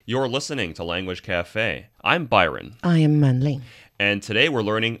You're listening to Language Café. I'm Byron. I am Manling. And today we're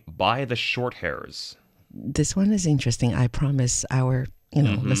learning by the short hairs. This one is interesting. I promise our,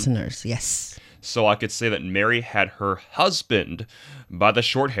 listeners. Yes. So I could say that Mary had her husband by the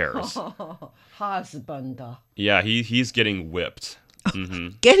short hairs. Husband. Yeah, he's getting whipped.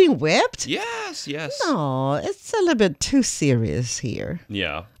 Getting whipped? Yes. No, it's a little bit too serious here.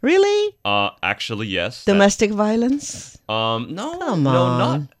 Yeah. Really? Actually, yes. Domestic violence? No. Come No,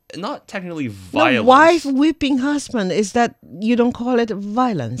 on. not technically violence. No, wife whipping husband, is that you don't call it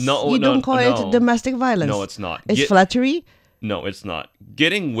violence? No, you don't call no. it domestic violence? No, it's not. It's flattery? No, it's not.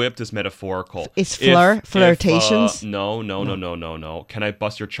 Getting whipped is metaphorical. It's flirtations? No. Can I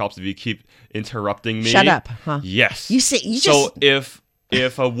bust your chops if you keep interrupting me? Shut up, huh? Yes. So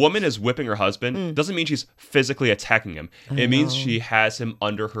if a woman is whipping her husband, doesn't mean she's physically attacking him. It means she has him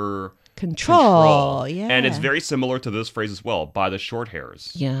under her control. Yeah. And it's very similar to this phrase as well, by the short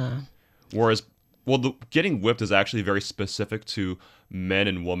hairs. Yeah. Whereas, getting whipped is actually very specific to men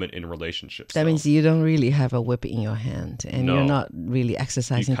and women in relationships. That means you don't really have a whip in your hand and you're not really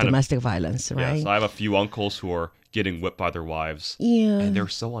exercising domestic violence, right? Yes, I have a few uncles who are getting whipped by their wives. Yeah. And they're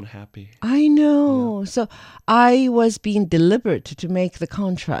so unhappy. I know. Yeah. So I was being deliberate to make the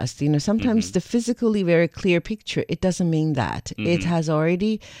contrast. Sometimes the physically very clear picture, it doesn't mean that. It has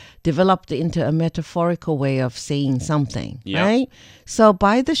already developed into a metaphorical way of saying something, right? So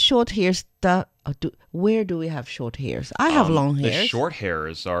by the short hairs, where do we have short hairs? I have long hairs. The short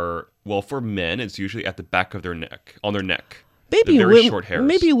hairs are, well, for men, it's usually at the back of their neck, on their neck. Maybe short hairs.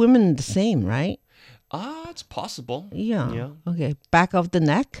 Maybe women the same, right? It's possible. Yeah. Okay. Back of the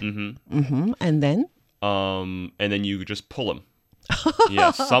neck. And then? And then you just pull them.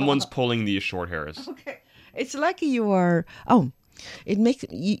 Yeah. Someone's pulling these short hairs. Okay. It's like you are. Oh, it makes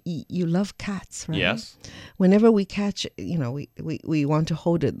you love cats, right? Yes. Whenever we catch, we want to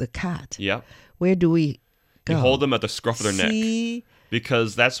hold the cat. Yeah. Where do we go? You hold them at the scruff of their neck.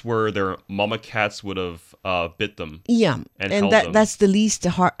 Because that's where their mama cats would have bit them. Yeah, and that's the least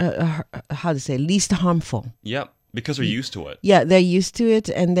least harmful. Yeah, because they're used to it. Yeah, they're used to it,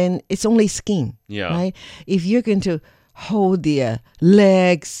 and then it's only skin. Yeah, right. If you're going to hold their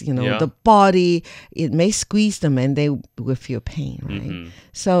legs, the body, it may squeeze them, and they will feel pain. Right.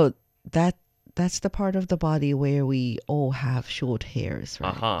 So that's the part of the body where we all have short hairs,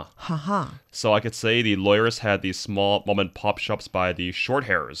 right? So I could say the lawyers had these small mom and pop shops by the short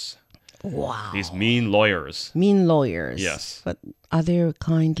hairs. Wow. These mean lawyers. Mean lawyers. Yes. But are there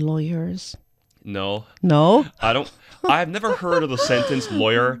kind lawyers? No. No? I've never heard of the sentence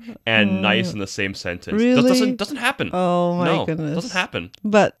lawyer and nice in the same sentence. Really? Doesn't happen. Oh my goodness. Doesn't happen.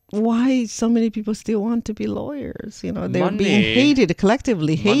 But why so many people still want to be lawyers? They're being hated,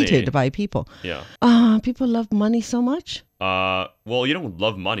 collectively hated by people. Yeah. People love money so much? Well, you don't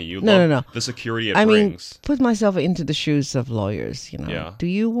love money. You love the security it brings. I mean, put myself into the shoes of lawyers, Yeah. Do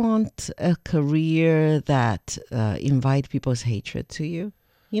you want a career that invite people's hatred to you?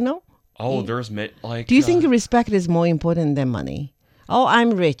 Oh, there's like. Do you think respect is more important than money? Oh, I'm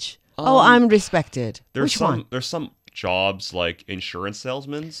rich. I'm respected. Which one? There's some jobs like insurance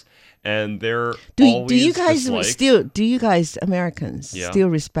salesmen, and they're do always you guys disliked. Do you guys Americans still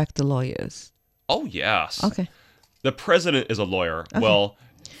respect the lawyers? Oh yes. Okay. The president is a lawyer. Okay. Well,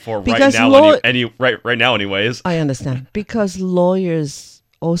 for because right now, anyways. I understand because lawyers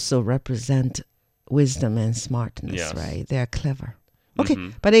also represent wisdom and smartness, right? They are clever. Okay,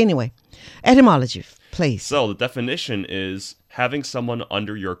 but anyway, etymology, please. So the definition is having someone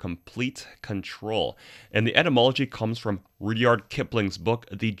under your complete control. And the etymology comes from Rudyard Kipling's book,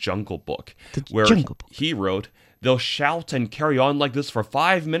 The Jungle Book, he wrote, "They'll shout and carry on like this for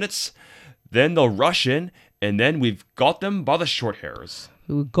 5 minutes, then they'll rush in, and then we've got them by the short hairs."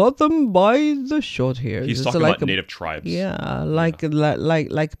 We got them by the short hairs. He's talking about native tribes. Yeah, like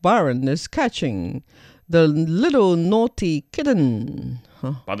Byron is catching the little naughty kitten.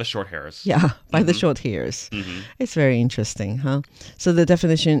 By the short hairs. Yeah, by the short hairs. It's very interesting, huh? So the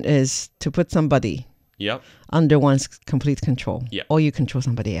definition is to put somebody under one's complete control. Yeah. Or you control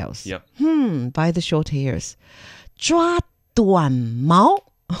somebody else. Yep. By the short hairs. 抓短毛.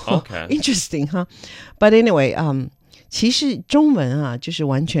 Okay. Interesting, huh? But anyway, 其实中文啊就是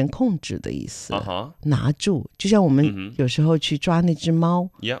完全控制的意思，拿住，就像我们有时候去抓那只猫，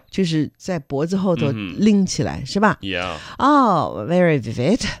就是在脖子后头拎起来，是吧？ Yeah. Oh, very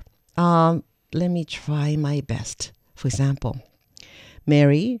vivid. Let me try my best. For example,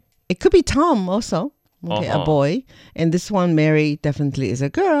 Mary, it could be Tom also. Okay, a boy. And this one, Mary, definitely is a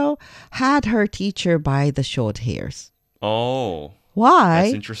girl, had her teacher by the short hairs. Oh. Why?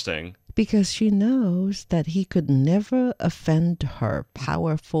 That's interesting. because she knows that he could never offend her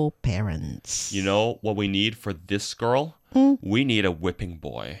powerful parents. You know what we need for this girl? We need a whipping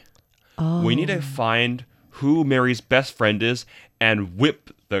boy. Oh. We need to find who Mary's best friend is and whip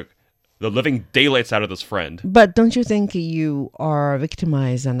the living daylights out of this friend. But don't you think you are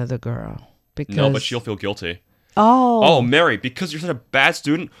victimizing another girl? Because... No, but she'll feel guilty. Oh, Mary, because you're such a bad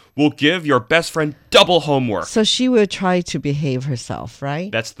student, we'll give your best friend double homework. So she will try to behave herself,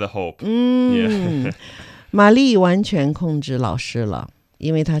 right? That's the hope. Yeah. 玛丽完全控制老师了，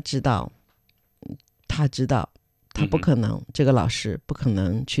因为她知道她不可能，这个老师不可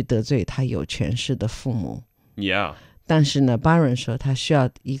能去得罪她有权势的父母。Yeah. 但是呢 Byron 说他需要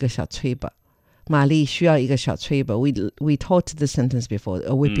一个小吹巴，玛丽需要一个小吹巴。We taught the sentence before,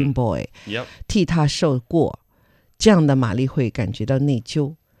 a whipping boy. Yep. 替他受过，这样的玛丽会感觉到内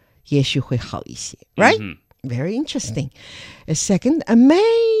疚，也许会好一些。Right? Very interesting. A second,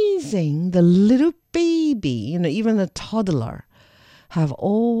 amazing. The little baby, even the toddler, have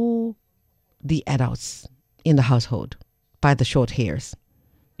all the adults in the household by the short hairs.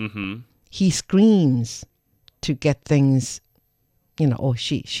 He screams to get things, or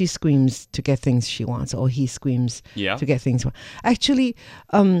she screams to get things she wants, or he screams to get things. Actually,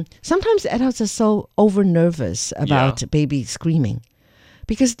 sometimes adults are so over nervous about baby screaming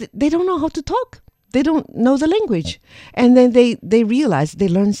because they don't know how to talk. They don't know the language. And then they realize they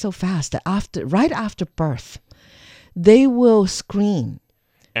learn so fast that right after birth, they will scream.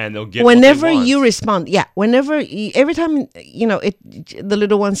 And they'll get whenever what they want. You respond. Yeah, every time the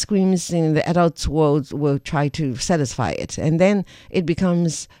little one screams, the adults will try to satisfy it, and then it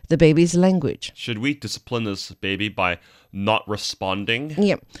becomes the baby's language. Should we discipline this baby by not responding?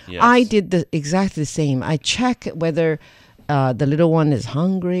 Yeah, yes. I did exactly the same. I check whether the little one is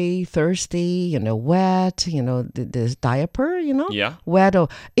hungry, thirsty, wet, the diaper, wet. Or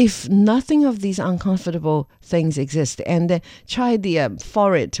if nothing of these uncomfortable things exist, and then try the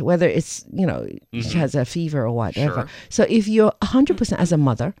forehead, whether it's, she has a fever or whatever. Sure. So if you're 100% as a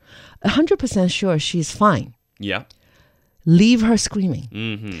mother, 100% sure she's fine. Yeah. Leave her screaming.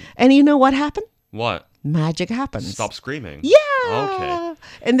 And you know what happened? What? Magic happens. Stop screaming. Yeah. Okay.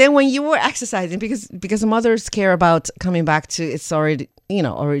 And then when you were exercising, because mothers care about coming back to its already,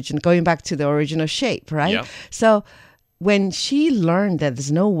 origin, going back to the original shape, right? Yeah. So when she learned that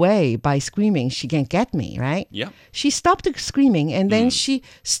there's no way by screaming she can get me, right? Yeah. She stopped screaming, and then she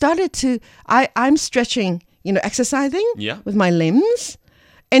started to, I'm stretching, exercising with my limbs.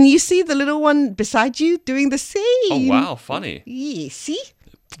 And you see the little one beside you doing the same. Oh, wow. Funny. Yeah, see?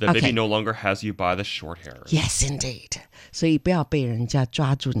 The baby no longer has you by the short hairs. Yes, indeed. 所以不要被人家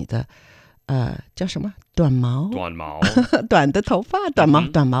抓住你的叫什么短毛短的头发短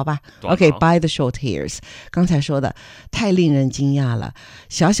毛吧 OK, by the short hairs. 刚才说的太令人惊讶了，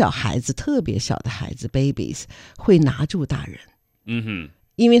小孩子特别小的孩子 babies 会拿住大人，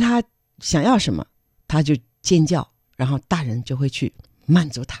因为他想要什么他就尖叫，然后大人就会去满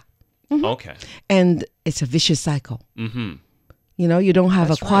足他。Okay. And it's a vicious cycle. You don't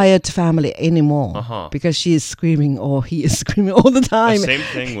have a quiet family anymore because she is screaming or he is screaming all the time. The same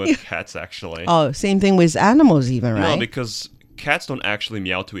thing with cats, actually. Oh, same thing with animals even, right? No, because cats don't actually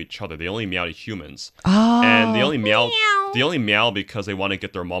meow to each other. They only meow to humans. Oh, and they only meow because they want to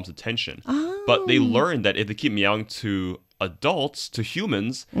get their mom's attention. Oh. But they learn that if they keep meowing to adults, to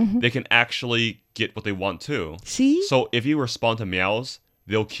humans, they can actually get what they want too. See? So if you respond to meows,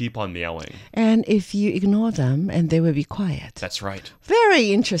 they'll keep on meowing. And if you ignore them, and they will be quiet. That's right.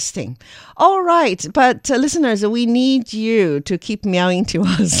 Very interesting. All right. But listeners, we need you to keep meowing to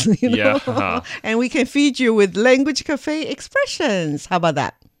us. Yeah. And we can feed you with Language Cafe expressions. How about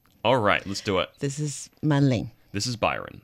that? All right. Let's do it. This is Manling. This is Byron.